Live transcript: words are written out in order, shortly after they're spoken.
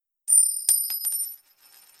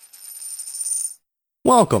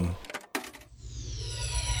Welcome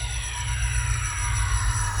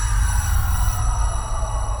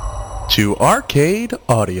to Arcade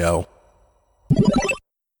Audio.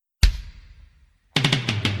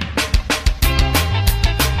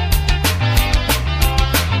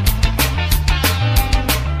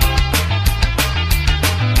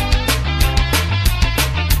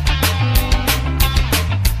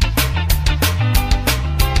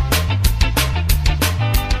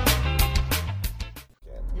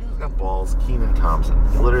 Kenan Thompson.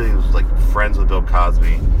 He literally was like friends with Bill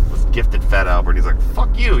Cosby, was gifted Fat Albert. He's like,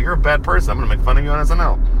 fuck you, you're a bad person. I'm gonna make fun of you on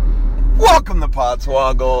SNL. Welcome to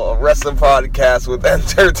Podswoggle, a wrestling podcast with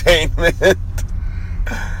entertainment.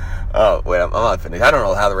 Oh, wait, I'm not finished. I don't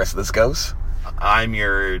know how the rest of this goes. I'm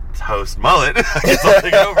your host, Mullet. I guess I'll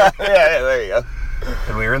take over. yeah, there you go.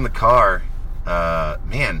 And we were in the car.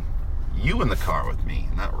 Man, you in the car with me,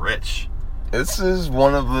 not Rich. This is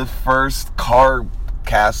one of the first car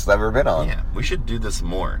casts I've ever been on. Yeah, we should do this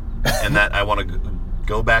more. And that I want to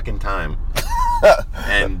go back in time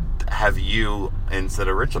and have you instead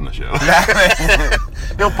of Rich on the show.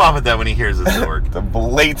 He'll pop at that when he hears this at work. The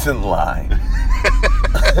blatant lie.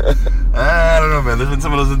 I don't know, man. There's been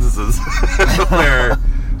some of those instances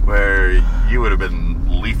where you would have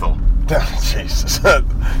been lethal. Jesus.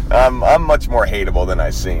 I'm much more hateable than I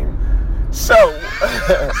seem. So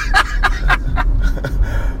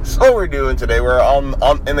what we're doing today, we're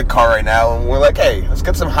in the car right now, and we're like, hey, let's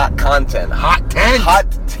get some hot content. Hot tent? Hot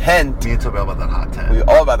tent. You need to talk about that hot tent. We're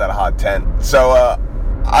all about that hot tent. So,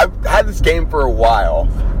 I've had this game for a while,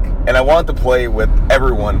 and I wanted to play with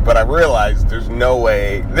everyone, but I realized there's no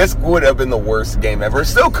way. This would have been the worst game ever. It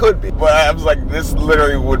still could be. But I was like, this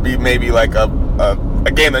literally would be maybe like a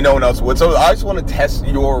game that no one else would. So I just want to test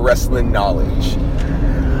your wrestling knowledge.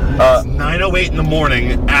 It's 9:08 in the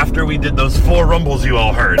morning after we did those 4 rumbles you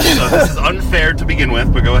all heard. So this is unfair to begin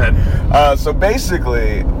with, but go ahead. So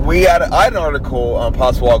basically, I had an article on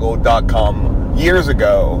Podswoggle.com years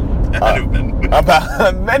ago.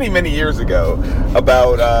 About many years ago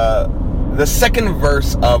about the second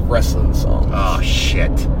verse of wrestling songs. Oh,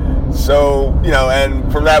 shit. So,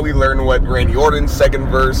 and from that we learned what Randy Orton's second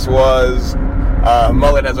verse was.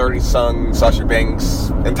 Mullet has already sung Sasha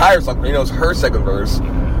Banks' entire song. He knows her second verse.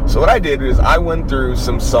 So what I did is I went through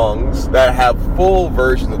some songs that have full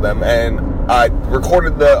versions of them, and I wrote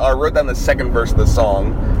down the second verse of the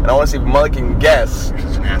song, and I want to see if Mullet can guess. You're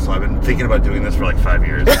such an asshole. I've been thinking about doing this for like 5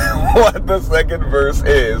 years. what the second verse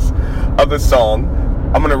is of the song.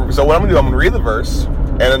 So what I'm gonna do, I'm gonna read the verse,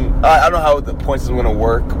 and I don't know how the points is gonna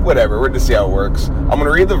work. Whatever, we're gonna see how it works. I'm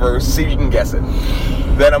gonna read the verse, see if you can guess it.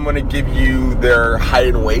 Then I'm gonna give you their height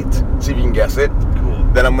and weight, see if you can guess it. Cool.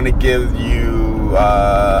 Then I'm gonna give you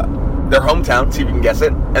their hometown, see if you can guess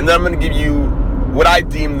it. And then I'm gonna give you what I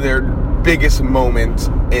deem their biggest moment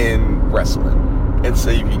in wrestling, and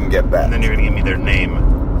see if you can get that. And then you're gonna give me their name,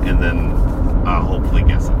 and then I'll hopefully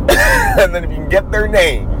guess it. And then if you can get their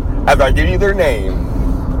name, after I give you their name,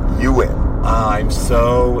 you win. I'm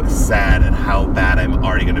so sad at how bad I'm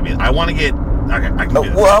already going to be. I want to get... Okay, I can do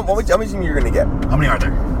this. Well, how many do you think you're going to get? How many are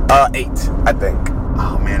there? 8, I think.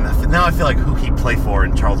 Oh, man. Now I feel like who he'd play for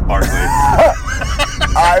in Charles Barkley.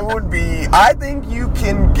 I think you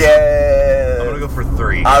can get... I'm going to go for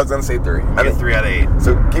 3. I was going to say 3. I get 3 out of 8.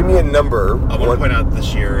 So give me a number. I want to point out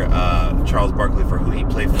this year, Charles Barkley, for who he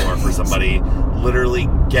played for somebody literally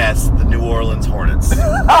guessed the New Orleans Hornets.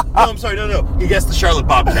 No, I'm sorry, no. He guessed the Charlotte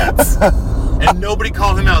Bobcats. And nobody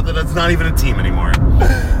called him out that it's not even a team anymore.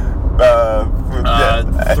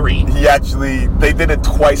 3. They did it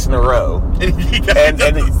twice in a row. And he got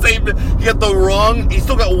the wrong, he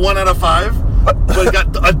still got 1 out of 5, but he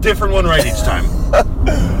got a different one right each time.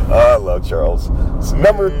 I love Charles. So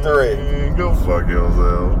number 3. Go fuck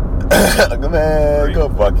yourself. Man, go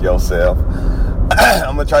fuck yourself.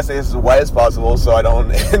 I'm going to try to say this as white as possible so I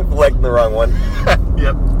don't inflect the wrong one.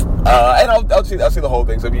 Yep. And I'll see the whole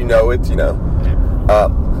thing, so if you know it, you know.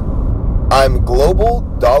 I'm global,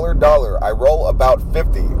 dollar. I roll about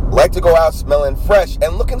 50. Like to go out smelling fresh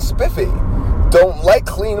and looking spiffy. Don't like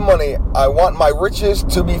clean money. I want my riches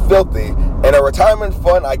to be filthy. And a retirement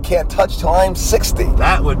fund I can't touch till I'm 60.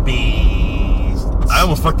 That would be... I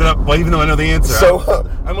almost fucked it up, well, even though I know the answer. So,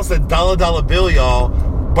 I almost said dollar bill, y'all,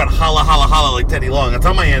 but holla like Teddy Long. That's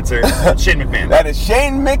not my answer. Shane McMahon. That is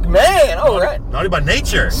Shane McMahon. All right. Naughty by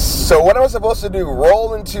nature. So what am I supposed to do?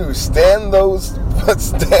 Roll in 2, stand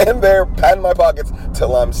there, pat in my pockets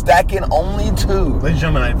till I'm stacking only 2. Ladies and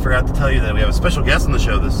gentlemen, I forgot to tell you that we have a special guest on the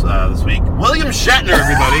show this week. William Shatner,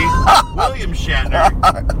 everybody. William Shatner.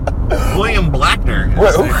 William Blackner.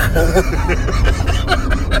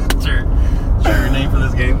 Sure. Your name for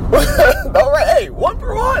this game? All right, hey, 1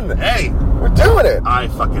 I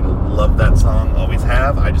fucking love that song. Always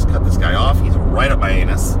have. I just cut this guy off. He's right up my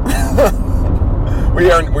anus. We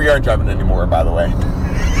aren't driving anymore, by the way.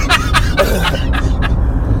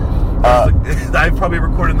 I've probably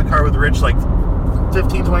recorded in the car with Rich like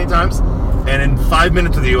 15, 20 times, and in 5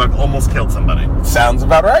 minutes with you, I've almost killed somebody. Sounds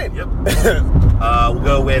about right. Yep. We'll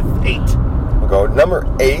go with 8. We'll go number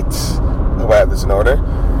 8. Hope I have this in order.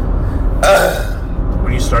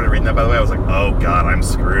 When you started reading that, by the way, I was like, oh god, I'm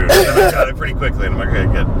screwed. And I got it pretty quickly, and I'm like, okay,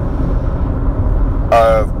 good.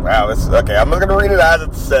 Wow, this okay. I'm not gonna read it as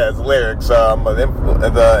it says, lyrics.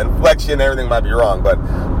 The inflection, everything might be wrong, but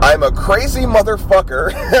I'm a crazy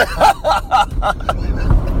motherfucker.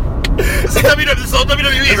 This is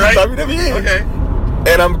WWE, right? This is WWE. Okay.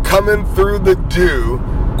 And I'm coming through the dew,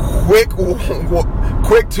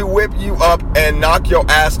 quick to whip you up and knock your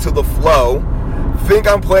ass to the flow. Think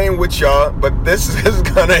I'm playing with y'all, but this is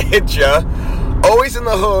gonna hit ya. Always in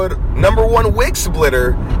the hood, #1 wig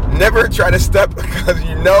splitter. Never try to step because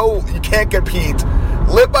you know you can't compete.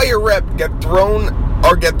 Live by your rep, get thrown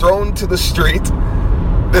to the street.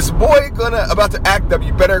 This boy about to act up,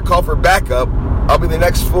 you better call for backup. I'll be the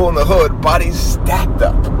next fool in the hood, bodies stacked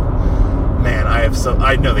up. Man,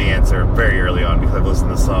 I know the answer very early on because I've listened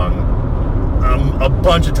to the song a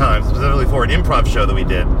bunch of times, specifically for an improv show that we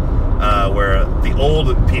did. Where the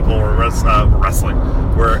old people were wrestling,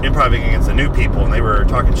 were improvising against the new people, and they were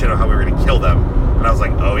talking shit on how we were going to kill them. And I was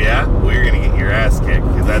like, oh yeah? Well, you're going to get your ass kicked,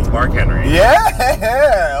 because that's Mark Henry.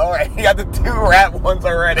 Yeah! Alright, you got the 2 rap ones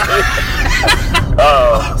already.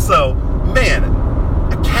 So, man,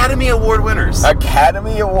 Academy Award winners.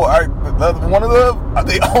 Academy Award, one of the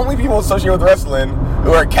only people associated with wrestling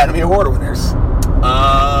who are Academy Award winners.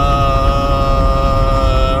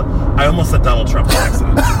 I almost said Donald Trump by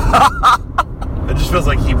accident. It just feels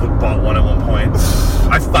like he bought one at one point.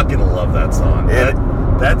 I fucking love that song.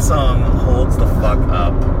 That song holds the fuck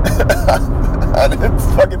up. And it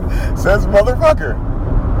fucking says motherfucker.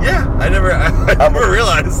 Yeah, I never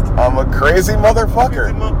realized. I'm a crazy motherfucker.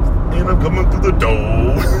 And I'm coming through the door.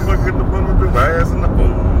 I'm going to ass in the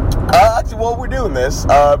hole. Actually, well, we're doing this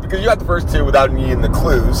because you got the first 2 without needing the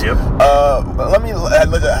clues. Yep. Let me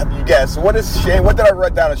have you guess. What did I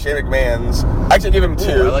write down as Shane McMahon's? Actually, I gave him 2.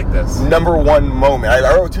 Ooh, I like this. #1 moment.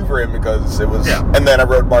 I wrote 2 for him because it was, and then I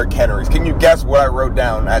wrote Mark Henry's. Can you guess what I wrote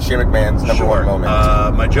down as Shane McMahon's #1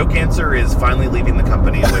 moment? My joke answer is finally leaving the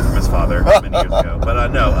company away from his father many years ago. But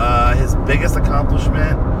no, his biggest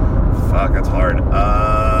accomplishment. Fuck, that's hard.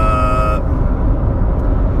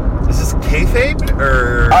 Is this kayfabe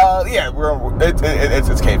or? Yeah,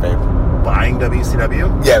 it's kayfabe. Buying WCW.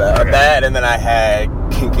 Yeah, Okay. that, and then I had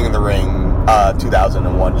King of the Ring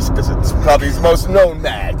 2001, just because it's probably his most known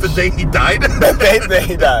match. The day he died. the day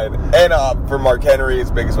he died, and for Mark Henry, his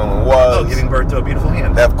biggest moment was giving birth to a beautiful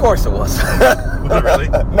hand. Of course, it was. Was it really?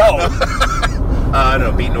 No. I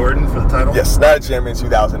don't know. Beating Orton for the title. Yes, Night Champion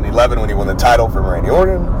 2011 when he won the title from Randy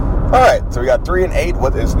Orton. All right, so we got 3 and 8.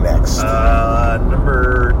 What is next?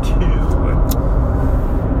 Number 2.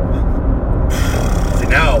 See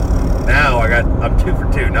now I'm 2 for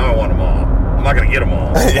 2. Now I want them all. I'm not gonna get them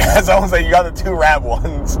all. Yeah, it's almost like you got the 2 rap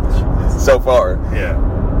ones so far. Yeah.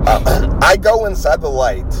 I go inside the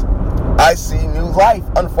light. I see new life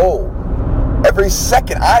unfold. Every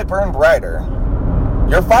second I burn brighter.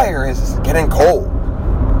 Your fire is getting cold.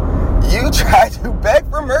 You try to beg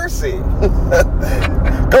for mercy.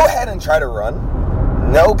 Go ahead and try to run.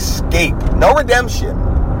 No escape, no redemption.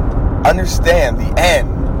 Understand the end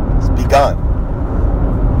has begun.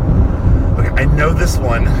 Okay, I know this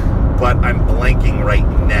one, but I'm blanking right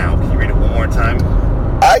now. Can you read it one more time?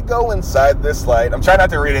 I go inside this light. I'm trying not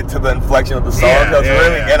to read it to the inflection of the song.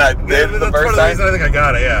 And I did the That's first one of the time. reasons I think I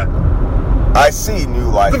got it, yeah. I see new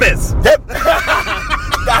life. The Miz. Yep.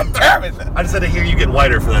 God damn it. I just had to hear you get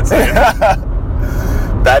whiter for that second.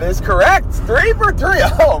 That is correct. 3 for 3.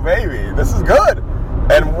 Oh, baby. This is good.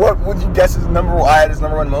 And what would you guess his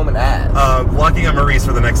 #1 moment as? Locking up Maurice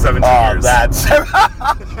for the next 17 Oh, years. that's...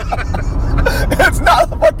 It's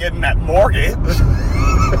not about getting that mortgage.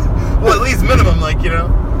 Well, at least minimum,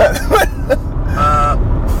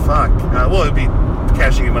 fuck. Well, it'd be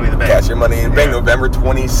cashing your Money in the Bank. Cash your Money in the Bank, November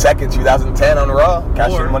 22nd, 2010 on Raw.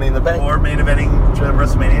 Cash your Money in the Bank. Or main eventing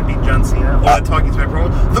WrestleMania and beat John Cena. Or the Talking Smack promo.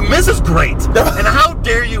 The Miz is great. And how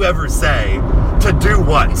dare you ever say to do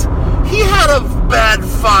what? He had a bad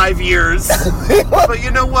 5 years. But you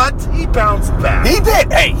know what? He bounced back. He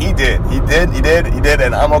did. Hey, he did.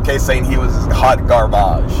 And I'm okay saying he was hot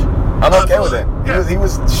garbage. I'm okay with it. Yeah. He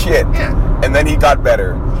was shit. Yeah. And then he got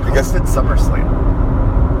better. Because it's SummerSlam.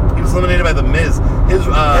 He was eliminated by The Miz. His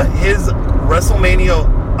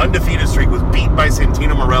WrestleMania undefeated streak was beat by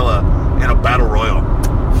Santino Marella in a battle royal.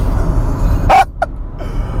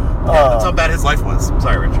 That's how bad his life was.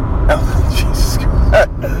 Sorry, Rich. Oh, Jesus Christ.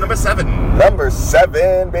 Number 7. Number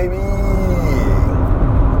 7, baby.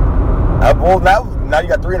 Well, now you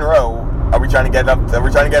got 3 in a row. Are we trying to get up? Are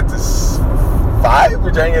we trying to get to 5?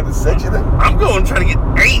 We're trying to get to 6, you think? I'm trying to get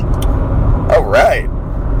 8. All right.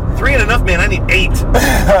 3 ain't enough, man. I need 8.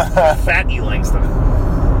 Fat E. Langston.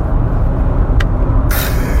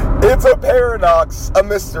 It's a paradox, a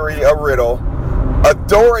mystery, a riddle, a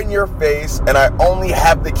door in your face, and I only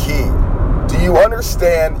have the key. Do you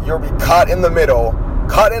understand? You'll be caught in the middle,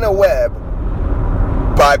 caught in a web,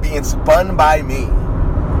 by being spun by me.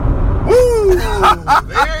 Woo!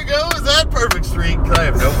 There goes that perfect streak. I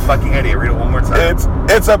have no fucking idea. Read it one more time.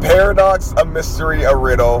 It's a paradox, a mystery, a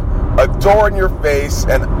riddle, a door in your face,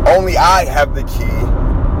 and only I have the key.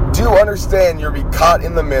 Do you understand? You'll be caught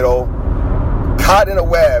in the middle, caught in a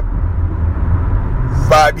web,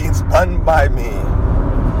 by being spun by me.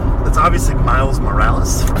 That's obviously Miles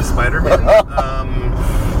Morales from Spider-Man.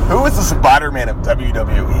 Who is the Spider-Man of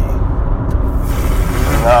WWE?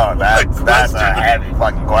 Oh, that's a heavy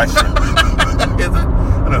fucking question. Is it?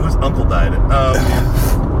 I don't know whose uncle died.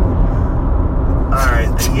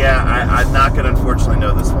 Alright, yeah, I'm not going to unfortunately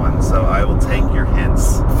know this one, so I will take your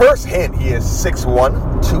hints. First hint, he is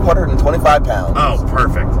 6'1", 225 pounds. Oh,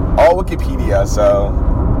 perfect. All Wikipedia, so...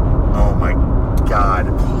 Oh my god,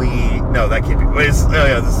 please. No, that can't be. Wait, this is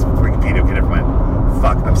Wikipedia. Okay, never mind.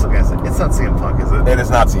 Fuck, I'm still gonna say it's not CM Punk, is it? It is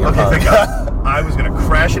not CM Punk. Okay, thank God. I was gonna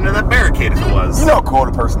crash into that barricade if it was. You know, cult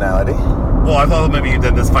of personality. Well, I thought maybe you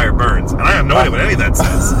did This Fire Burns, and I have no idea what any of that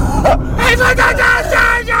says.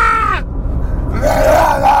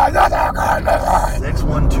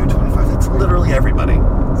 6'1", 225. That's literally everybody.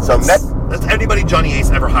 That's anybody Johnny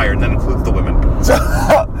Ace ever hired, and that includes the women.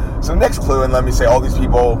 So next clue, and let me say all these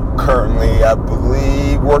people currently, I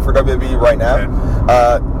believe, work for WWE right now. Okay.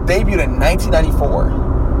 Debuted in 1994.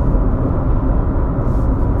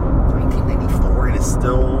 1994, and is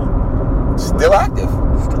still active.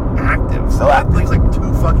 Still active. Still active. Things like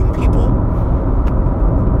 2 fucking people.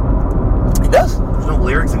 He does. There's no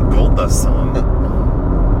lyrics in Goldust song.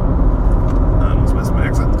 I almost missed my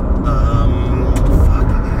exit.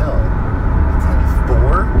 Fucking hell.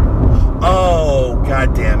 1994? Oh,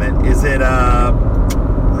 god damn it. Is it, it's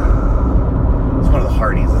one of the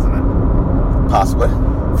Hardys, isn't it? Possibly.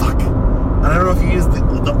 Fuck. I don't know if you use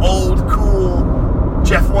the old, cool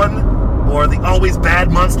Jeff one, or the always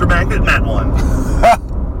bad Monster Magnet Matt one.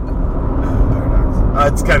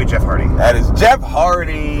 It's gotta be Jeff Hardy. That is Jeff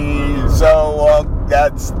Hardy. So,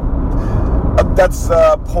 that's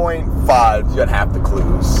 0.5. You got half the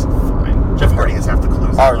clues. Fine. Jeff Hardy has half the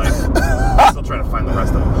clues. All right. I'm still trying to find the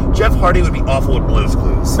rest of them. Jeff Hardy would be awful with Blue's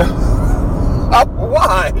Clues.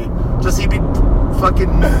 Why? Just he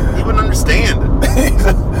wouldn't understand.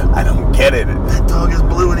 I don't get it. That dog is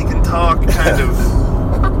blue and he can talk, kind of.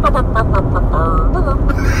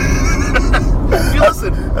 You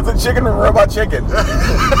listen. That's a chicken and robot chicken.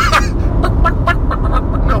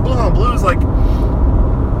 No, Blue is like.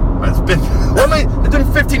 It's been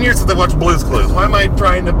 15 years since I watched Blue's Clues. Why am I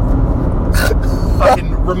trying to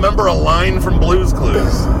fucking remember a line from Blue's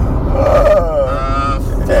Clues?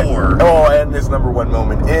 4. Oh, and his number 1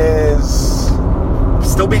 moment is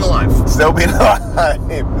Still being alive. Still being alive.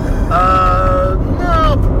 No.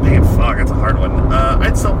 Man, fuck, that's a hard one.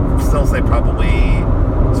 I'd still say probably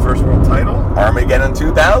his first world title. Armageddon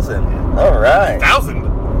 2000. All right. 2000.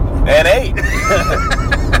 And 8.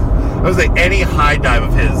 I would say any high dive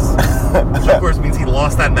of his, which of course means he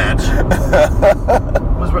lost that match.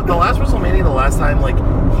 Was the last WrestleMania the last time like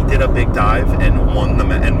he did a big dive and won the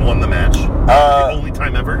match? The only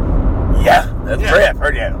time ever. Yeah, that's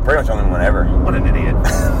pretty much only one ever. What an idiot.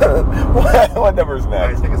 What number is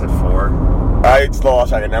next? I think it's at 4. I still lost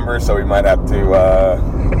track of numbers, so we might have to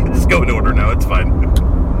just go in order now. It's fine.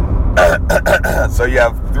 So you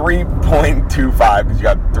have 3.25 because you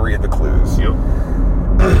got 3 of the clues. Yep.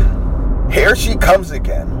 Here she comes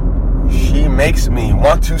again. She makes me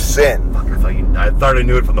want to sin. Fuck, I thought I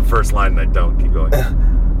knew it from the first line, and I don't. Keep going.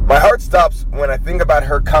 My heart stops when I think about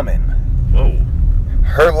her coming. Whoa.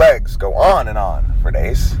 Her legs go on and on for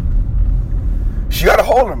days. She got a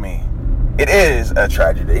hold of me. It is a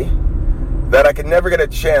tragedy that I could never get a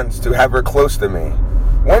chance to have her close to me.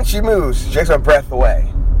 When she moves, she takes my breath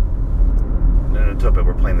away. No, Topa,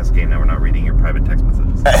 we're playing this game now. We're not reading your private text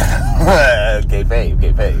messages.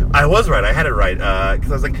 Kayfabe. I was right. I had it right.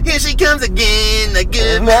 Because I was like, here she comes again, the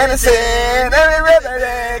good medicine.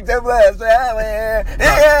 The blessed flower.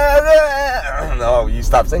 No, you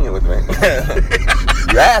stopped singing with me.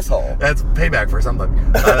 You asshole. That's payback for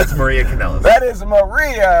something. That's Maria Kanellis. That is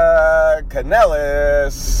Maria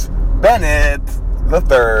Kanellis Bennett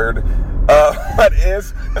III.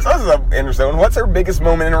 This is an interesting one. What's her biggest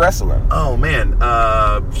moment in wrestling? Oh, man.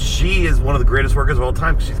 She is one of the greatest workers of all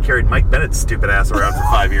time because she's carried Mike Bennett's stupid ass around for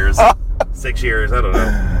 5 years. 6 years, I don't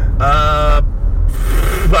know.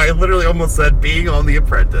 I literally almost said being on The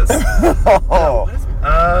Apprentice. She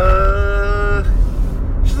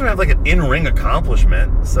doesn't have like an in-ring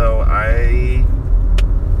accomplishment, so I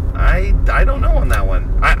don't know on that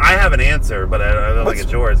one. I have an answer, but I don't think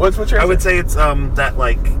it's yours. What's your answer? I would say it's that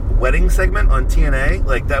like wedding segment on TNA.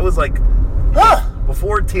 Like that was like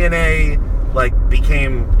before TNA like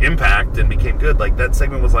became Impact and became good. Like that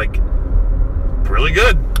segment was like really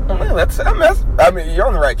good. Oh, man, I mean, you're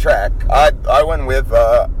on the right track. I went with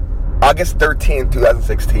August 13th,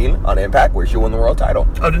 2016 on Impact, where she won the world title.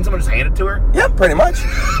 Oh, didn't someone just hand it to her? Yeah, pretty much.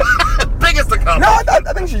 Biggest accomplishment. No,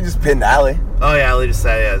 I think she just pinned Allie. Oh yeah, Allie just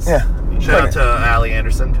said yes. Yeah. Shout out to Allie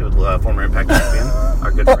Anderson, who's former Impact champion,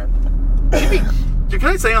 our good friend. Can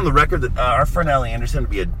I say on the record that our friend Allie Anderson would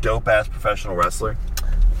be a dope-ass professional wrestler?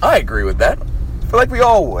 I agree with that. I feel like we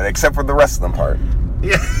all would, except for the wrestling part.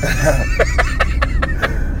 Yeah.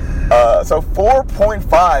 So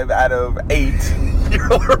 4.5 out of 8. You're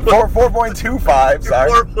horrible. 4.25, sorry.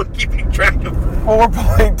 You're horrible at keeping track of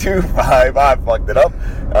 4.25. I fucked it up.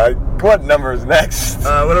 What number is next?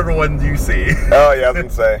 whatever one you see. Oh, yeah, I was going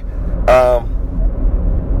to say.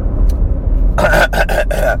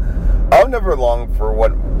 I'll never long for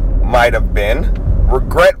what might have been.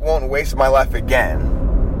 Regret won't waste my life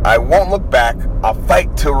again. I won't look back. I'll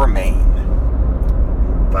fight to remain.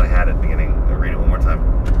 Thought I had it at the beginning. I'll read it one more time.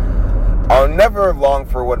 I'll never long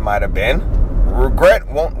for what might have been. Regret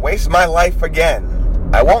won't waste my life again.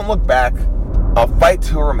 I won't look back. I'll fight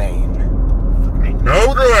to remain. I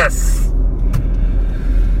know this!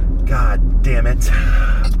 God damn it.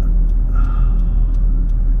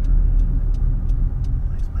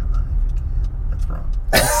 That's wrong.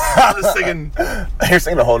 I'm just singing. You're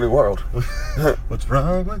singing A Whole New World. What's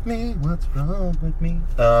wrong with me? What's wrong with me?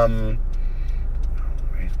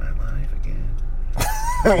 Raise my life again.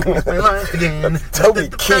 Raise my life again. Toby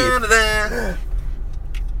Keith.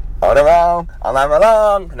 On the wrong, I'll never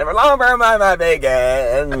long for my life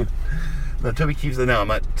again. No, Toby Keith's. No, I'm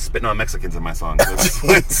not spitting on Mexicans in my song.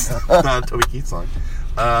 It's not a Toby Keith song.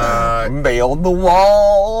 Build the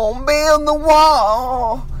wall, build the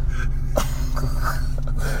wall.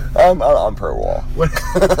 I'm per wall.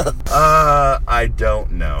 I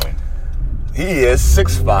don't know. He is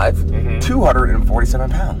 6'5", 247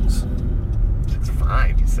 pounds.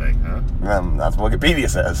 6'5", you say, huh? That's what Wikipedia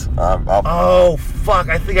says. Oh, fuck,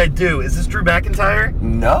 I think I do. Is this Drew McIntyre?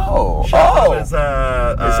 No.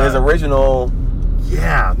 It's his original.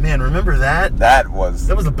 Yeah, man, remember that? That was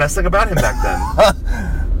the best thing about him back then.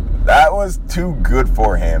 That was too good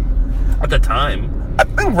for him. At the time. I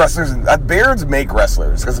think beards make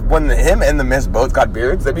wrestlers. Because when him and The Miz both got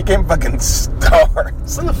beards, they became fucking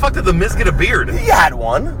stars. When the fuck did The Miz get a beard? He had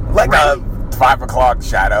one. Like really? a 5 o'clock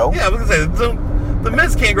shadow. Yeah, I was going to say, The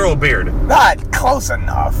Miz can't grow a beard. Not close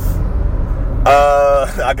enough.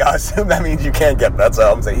 I gotta assume that means you can't get that.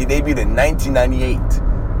 So I'm saying he debuted in 1998.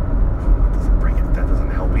 That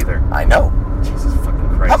doesn't help either. I know. Jesus fucking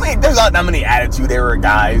Christ. There's not that many Attitude Era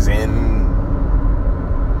guys in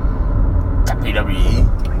WWE.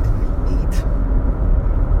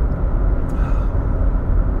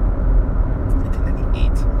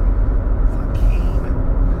 1998. Fucking.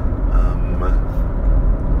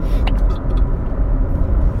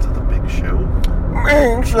 Is that the Big Show?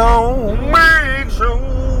 Big Show. Big Show.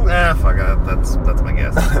 Fuck it. That's my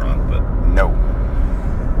guess. That's wrong, but no.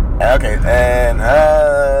 Okay, and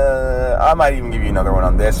I might even give you another one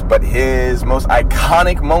on this, but his most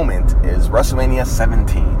iconic moment is WrestleMania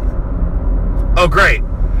 17. Oh, great.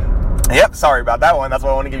 Yep, sorry about that one. That's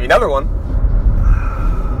why I want to give you another one.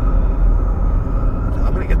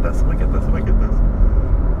 I'm gonna get this.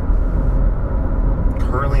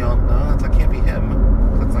 Currently on. No, that can't be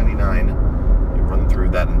him. That's 99. You run through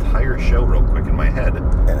that entire show real quick in my head.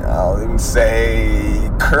 And I'll even say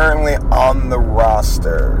currently on the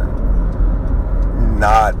roster.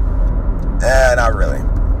 Not really.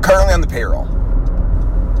 Currently on the payroll.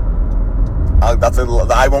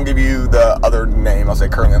 I won't give you the other name. I'll say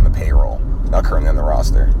currently on the payroll, not currently on the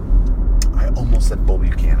roster. I almost said Bull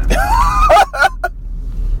Buchanan.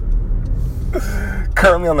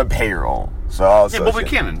 Currently on the payroll. So I'll Bull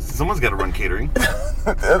Buchanan. Someone's got to run catering.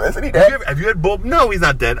 Isn't he dead? Have you had Bull? No, he's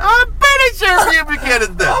not dead. I'm pretty sure Bull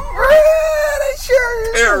Buchanan's dead. I'm pretty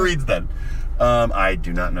sure. Tara Reid's dead. I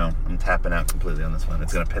do not know. I'm tapping out completely on this one.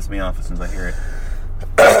 It's gonna piss me off as soon as I hear it.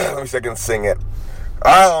 Let me see if I can sing it.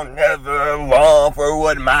 I'll never long for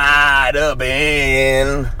what might have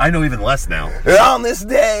been. I know even less now. On this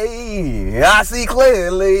day, I see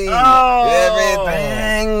clearly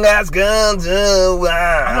everything that's gone to.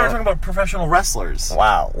 I thought we were talking about professional wrestlers.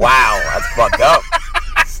 Wow, that's fucked up.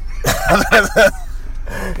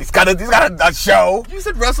 He's got a show. You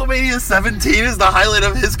said WrestleMania 17 is the highlight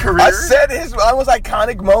of his career? I said his was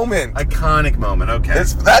iconic moment. Iconic moment, okay.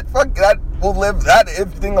 That will live. That if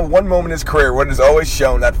thing of one moment in his career, what is always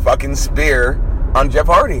shown, that fucking spear on Jeff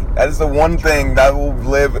Hardy. That is the one thing that will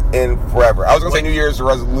live in forever. I was gonna say New Year's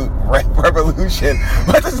revolution.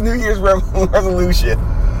 What's his New Year's resolution?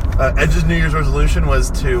 Edge's New Year's resolution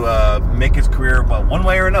was to make his career one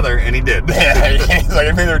way or another, and he did. Yeah, he's like,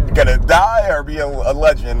 I'm either gonna die or be a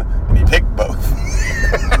legend, and he picked both.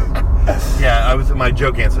 Yeah, my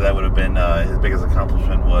joke answer to that would have been his biggest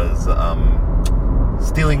accomplishment was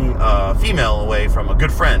stealing a female away from a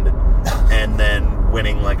good friend, and then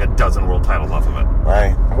winning like a dozen world titles off of it.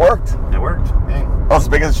 Right, it worked. It worked. Yeah. Well, it's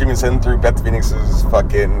the biggest achievement sitting through Beth Phoenix's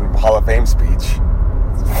fucking Hall of Fame speech.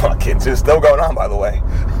 Fucking just still going on, by the way.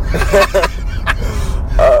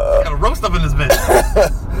 Got a roast up in this bitch.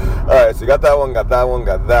 Alright, so you got that one.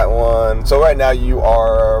 So right now you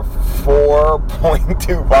are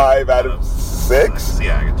 4.25 out of 6.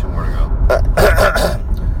 Yeah, I got 2 more to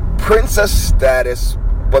go. Princess status,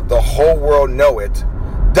 but the whole world know it.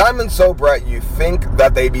 Diamond so bright you think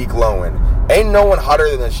that they be glowing. Ain't no one hotter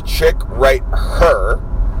than this chick, right? Her.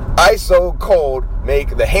 Ice so cold,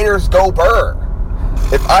 make the haters go burr.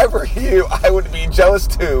 If I were you, I would be jealous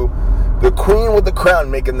too. The queen with the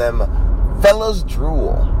crown making them fellas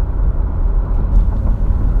drool.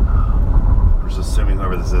 I'm just assuming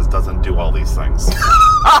whoever this is doesn't do all these things.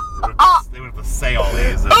 They would have to say all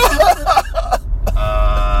these.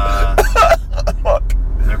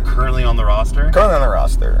 They're currently on the roster? Currently on the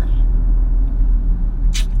roster.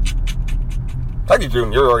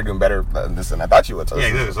 You're already doing better than this than I thought you would.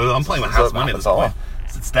 Yeah, so I'm playing with house money at this point.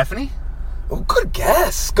 Is it Stephanie? Oh, good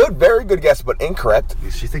guess. Very good guess, but incorrect.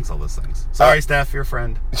 She thinks all those things. Sorry, Steph, your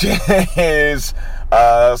friend. Is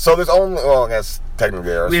so there's only, well, I guess technically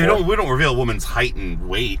there's we don't reveal a woman's height and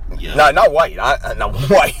weight yet. No, not white. Not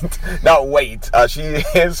white. Not weight. She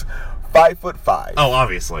is 5'5". Oh,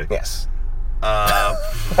 obviously. Yes. I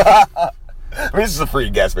mean, this is a free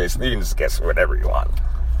guess, basically. You can just guess whatever you want.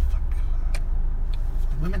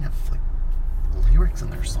 Women have like lyrics in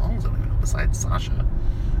their songs. I don't even know. Besides Sasha.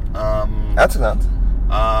 That's enough.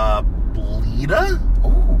 Lita?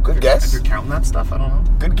 Ooh, good guess. If you're counting that stuff, I don't know.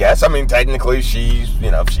 Good guess. I mean, technically, she's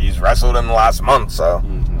wrestled in the last month, so.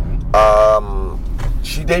 Mm-hmm.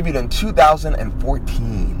 She debuted in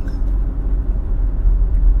 2014.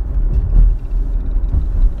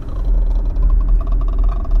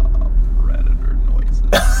 Predator noises.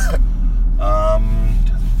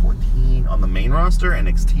 2014 on the main roster,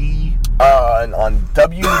 NXT. And on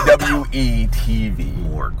WWE TV.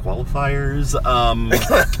 More qualifiers.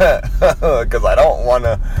 Because I don't want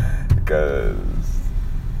to. Because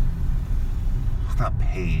it's not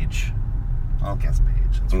Paige. I'll guess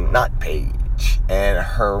Paige. That's right. Not Paige. And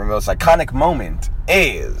her most iconic moment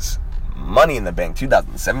is Money in the Bank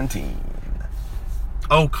 2017.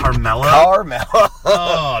 Oh, Carmella?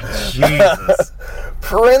 Oh, Jesus.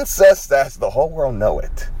 Princess, that's the whole world know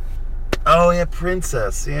it. Oh, yeah,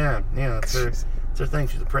 princess. Yeah, that's her thing.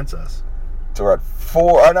 She's a princess. So we're at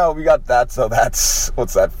 4. Oh, no, we got that. So that's,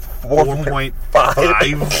 what's that? 4.5.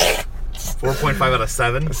 4.5 out of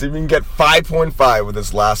 7. See if we can get 5.5 with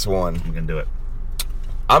this last one. We can do it.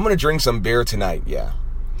 I'm going to drink some beer tonight, yeah.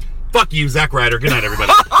 Fuck you, Zack Ryder. Good night,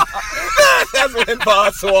 everybody. That's an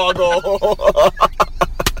impossible.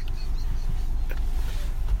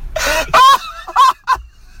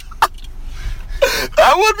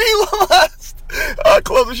 That would be last.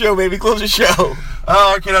 Close the show, baby. Close the show.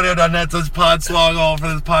 ArcadeAudio.net says Podswoggle for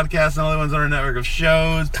this podcast and other ones on our network of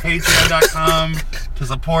shows. Patreon.com to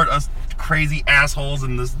support us crazy assholes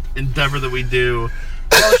in this endeavor that we do.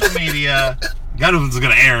 Social media. God knows this is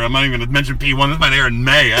going to air. I'm not even going to mention P1. This might air in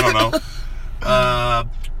May. I don't know.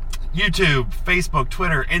 YouTube, Facebook,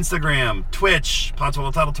 Twitter, Instagram, Twitch,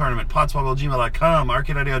 Podswoggle Title Tournament, podswoggle@gmail.com,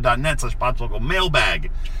 arcadeaudio.net/podswoggle mailbag.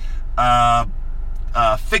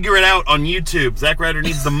 Figure it out on YouTube. Zack Ryder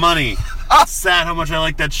needs the money. Sad how much I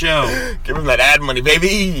like that show. Give him that ad money,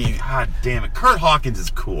 baby. God damn it. Kurt Hawkins is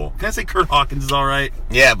cool. Can I say Kurt Hawkins is alright?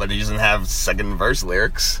 Yeah, but he doesn't have second verse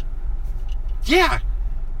lyrics. Yeah.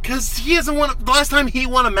 Because he hasn't won. The last time he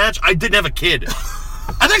won a match, I didn't have a kid.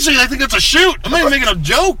 I think that's a shoot. I'm not even making a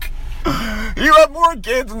joke. You have more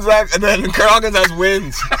kids than Zack, and then Kurt Hawkins has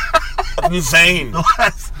wins. That's insane.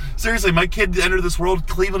 Seriously, my kid entered this world.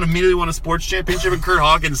 Cleveland immediately won a sports championship, and Kurt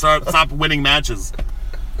Hawkins stopped winning matches.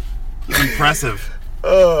 It's impressive.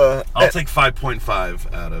 I'll take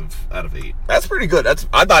 5.5 out of 8. That's pretty good. I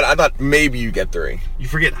thought maybe you get 3. You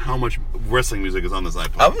forget how much wrestling music is on this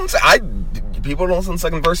iPod. People don't listen to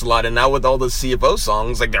second verse a lot, and now with all the CFO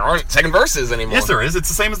songs, like there aren't second verses anymore. Yes, there is. It's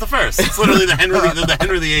the same as the first. It's literally the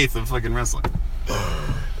Henry VIII of fucking wrestling.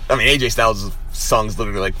 I mean, AJ Styles' song's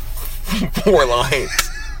literally like 4 lines.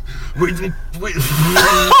 Did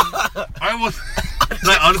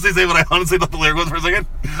I honestly say what I honestly thought the lyric was for a second?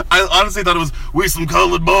 I honestly thought it was "We Some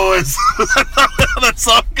Colored Boys." That's how that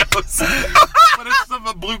song goes. But it's some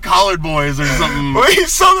blue-collared boys or something. We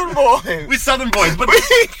Southern Boys. We Southern Boys. But we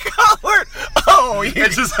colored. Oh, yeah.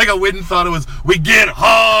 It's just like I went and thought it was "We Get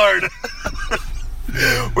Hard."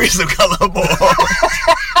 We Some Colored Boys.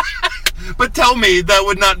 But tell me that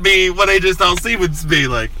would not be what AJ Styles C would be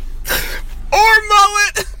like. Or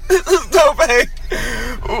Mullet. This is dope.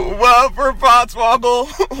 Well, for Potswoggle,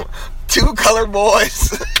 2 colored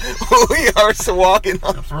boys. We are so walking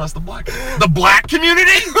on. For us, the black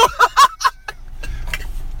community.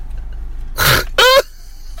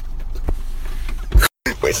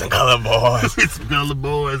 We some colored boys. We some colored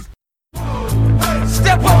boys.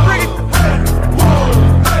 Step up, bring it.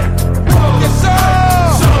 Yes, sir.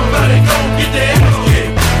 Somebody gon' get their ass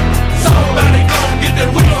kicked. Somebody gon' get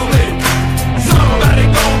their wheel lit. Somebody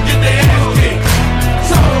gon' get their ass kicked.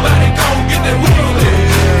 Somebody gon' get their wheel lit.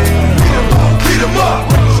 Beat 'em up,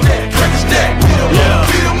 break a stack, beat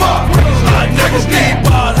 'em up, I never stand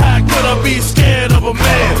by. How could I be scared of a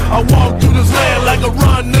man? I walk through this land like a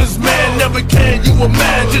runner's man. Never can you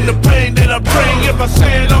imagine the pain that I bring. If I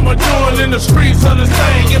say it, I'ma do it in the streets of this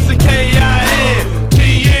thing. It's the K-I-N,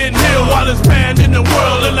 G-N Hill, wildest band in the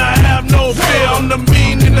world, and I have no fear. I'm the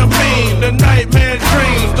mean and the mean, the nightmare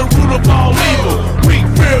dreams, the root of all evil. Weak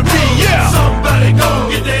fear me, yeah. Somebody gon'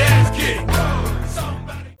 get their ass kicked.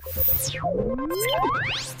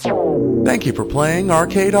 Thank you for playing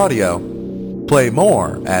Arcade Audio. Play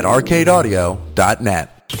more at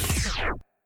arcadeaudio.net.